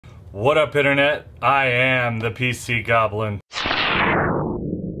What up, Internet? I am the PCGoblin.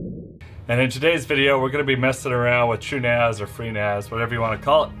 And in today's video, we're going to be messing around with Truenas or Freenas, whatever you want to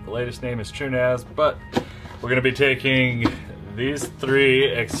call it. The latest name is Truenas, but we're going to be taking these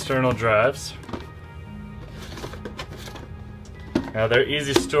three external drives. Now they're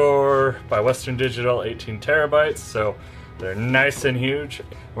easy store by Western Digital, 18 terabytes, so they're nice and huge.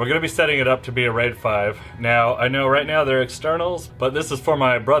 We're going to be setting it up to be a RAID 5. Now, I know right now they're externals, but this is for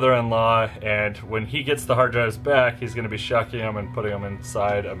my brother-in-law, and when he gets the hard drives back, he's going to be shocking them and putting them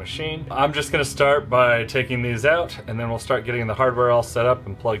inside a machine. I'm just going to start by taking these out, and then we'll start getting the hardware all set up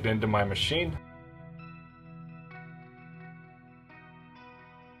and plugged into my machine.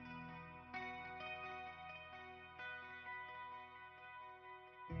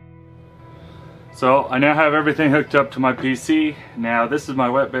 So I now have everything hooked up to my PC. Now this is my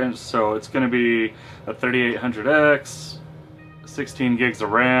wet bench, so it's going to be a 3800X, 16 gigs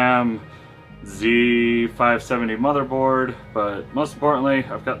of RAM, Z570 motherboard, but most importantly,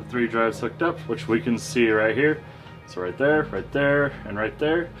 I've got the three drives hooked up, which we can see right here. So right there, and right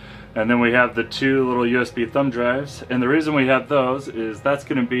there. And then we have the two little USB thumb drives. And the reason we have those is that's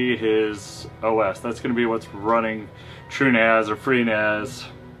going to be his OS. That's going to be what's running Truenas or Freenas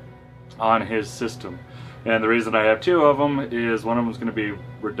on his system. And the reason I have two of them is one of them is going to be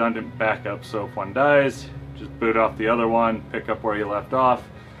redundant backup, so if one dies, just boot off the other one, pick up where you left off,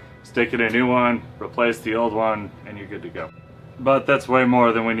 stick it in a new one, replace the old one, and you're good to go. But that's way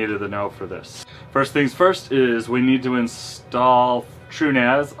more than we needed to know for this. First things first is we need to install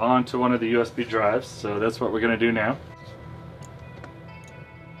Truenas onto one of the USB drives, so that's what we're going to do now.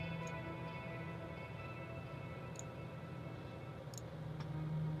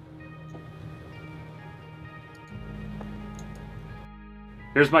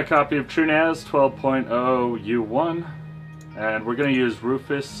 Here's my copy of Truenas 12.0 U1, and we're going to use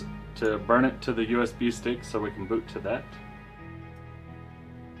Rufus to burn it to the USB stick so we can boot to that.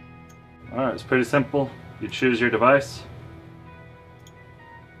 Alright, it's pretty simple. You choose your device.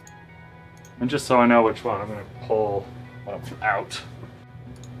 And just so I know which one, I'm going to pull one out.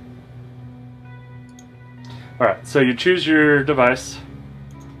 Alright, so you choose your device,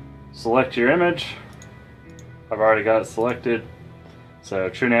 select your image. I've already got it selected.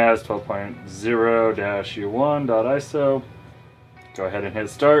 So Truenas 12.0-u1.iso. Go ahead and hit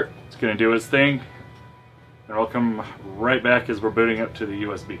start. It's going to do its thing. And we'll come right back as we're booting up to the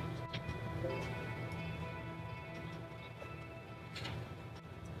USB.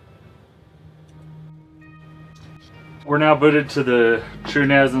 We're now booted to the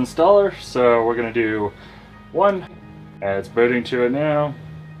Truenas installer, so we're going to do one. And it's booting to it now,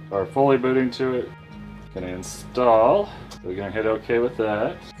 or fully booting to it. Going to install. We're going to hit OK with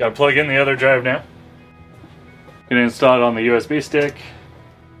that. Got to plug in the other drive now. Going to install it on the USB stick.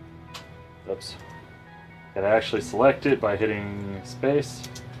 Oops. Got to actually select it by hitting space.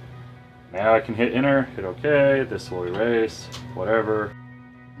 Now I can hit enter, hit OK. This will erase, whatever.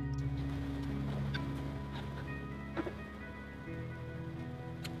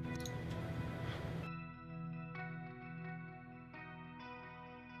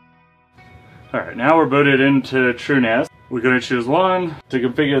 Alright, now we're booted into Truenas. We're going to choose one to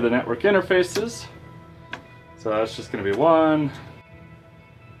configure the network interfaces. So that's just going to be one.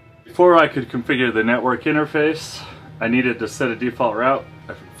 Before I could configure the network interface, I needed to set a default route.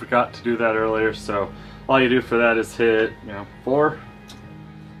 I forgot to do that earlier, so all you do for that is hit 4.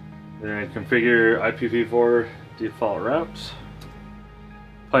 Then configure IPv4 default route.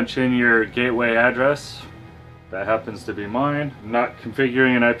 Punch in your gateway address. That happens to be mine. I'm not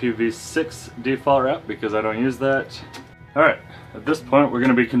configuring an IPv6 default route because I don't use that. Alright, at this point we're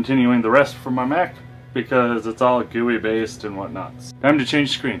going to be continuing the rest from my Mac because it's all GUI based and whatnot. Time to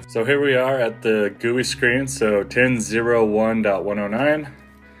change screens. So here we are at the GUI screen, so 10.01.109.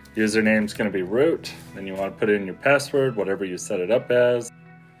 Username's going to be root. Then you want to put in your password, whatever you set it up as.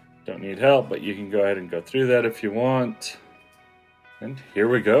 Don't need help, but you can go ahead and go through that if you want. And here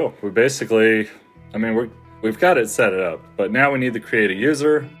we go. We basically, we've got it set up, but now we need to create a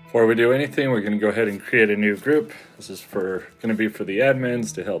user. Before we do anything, we're going to go ahead and create a new group. This is going to be for the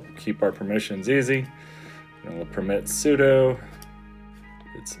admins to help keep our permissions easy. And we'll permit sudo,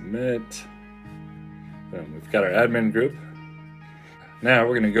 hit submit. Boom, we've got our admin group. Now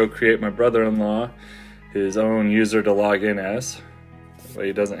we're going to go create my brother-in-law his own user to log in as. That way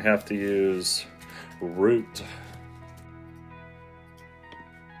he doesn't have to use root.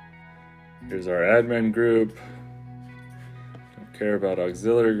 Here's our admin group. Don't care about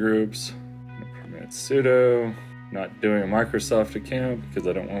auxiliary groups. Permit sudo. Not doing a Microsoft account because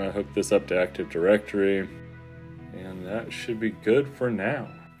I don't want to hook this up to Active Directory. And that should be good for now.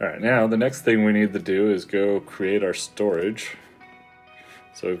 Alright, now the next thing we need to do is go create our storage.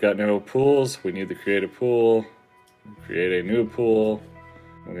 So we've got no pools, we need to create a pool, create a new pool.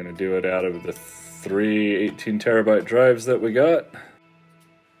 We're going to do it out of the 3 18 terabyte drives that we got.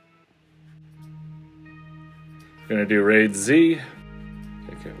 We're going to do RAID Z.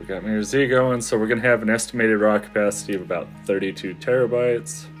 Okay, we got mirror Z going, so we're going to have an estimated raw capacity of about 32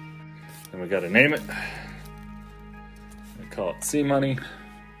 terabytes. And we got to name it. We call it C Money.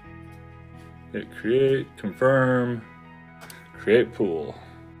 Hit create, confirm, create pool.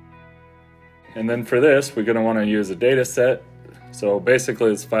 And then for this, we're going to want to use a data set. So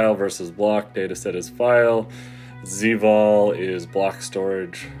basically it's file versus block. Data set is file. Zvol is block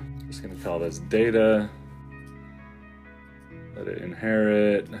storage. I'm just going to call this data. Let it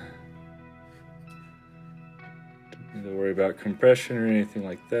inherit. Don't need to worry about compression or anything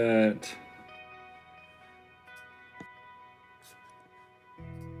like that.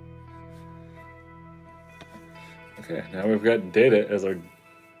 Okay, now we've got data as our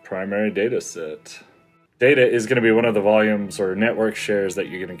primary data set. Data is going to be one of the volumes or network shares that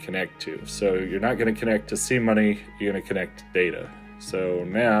you're going to connect to. So you're not going to connect to C Money, you're going to connect to data. So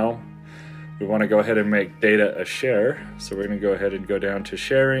now we want to go ahead and make data a share. So we're going to go ahead and go down to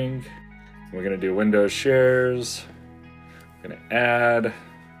sharing. We're going to do Windows shares. We're going to add.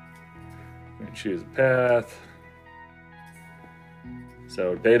 We're going to choose a path.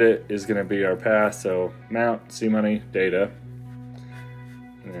 So data is going to be our path. So mount, C Money, data.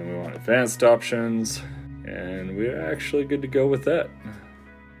 And then we want advanced options. And we're actually good to go with that.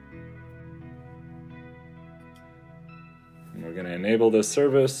 And we're going to enable this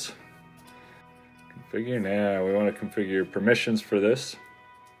service. Configure now. We want to configure permissions for this.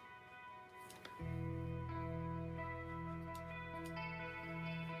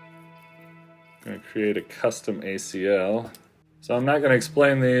 I'm going to create a custom ACL. So I'm not going to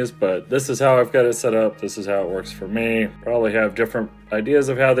explain these, but this is how I've got it set up. This is how it works for me. Probably have different ideas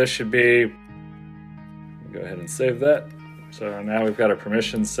of how this should be. Go ahead and save that. So now we've got our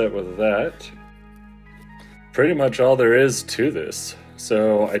permissions set with that. Pretty much all there is to this.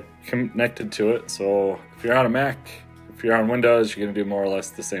 So I connected to it. So if you're on a Mac, if you're on Windows, you're going to do more or less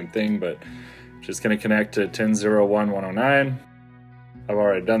the same thing, but just going to connect to 10.01.109. I've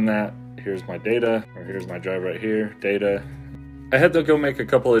already done that. Here's my data, or here's my drive right here, data. I had to go make a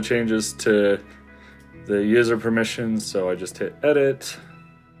couple of changes to the user permissions, so I just hit edit.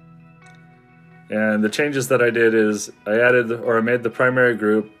 And the changes that I did is I made the primary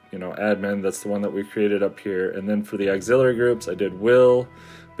group, admin, that's the one that we created up here. And then for the auxiliary groups, I did will,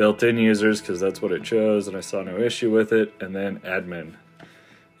 built-in users, because that's what it chose, and I saw no issue with it, and then admin.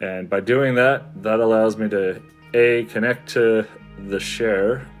 And by doing that, that allows me to, A, connect to the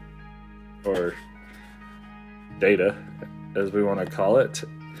share, or data, as we want to call it.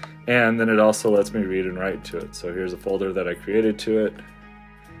 And then it also lets me read and write to it. So here's a folder that I created to it.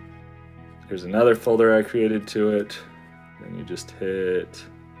 Here's another folder I created to it. Then you just hit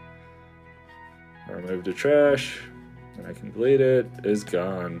remove to trash, and I can delete it. It's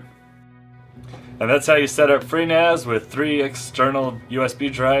gone. And that's how you set up Freenas with 3 external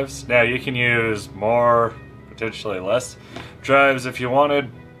USB drives. Now you can use more, potentially less, drives if you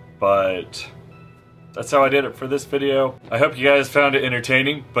wanted, but that's how I did it for this video. I hope you guys found it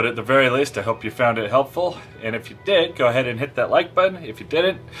entertaining, but at the very least, I hope you found it helpful. And if you did, go ahead and hit that like button. If you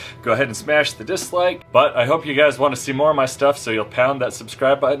didn't, go ahead and smash the dislike. But I hope you guys want to see more of my stuff, so you'll pound that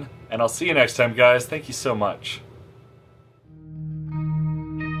subscribe button. And I'll see you next time, guys. Thank you so much.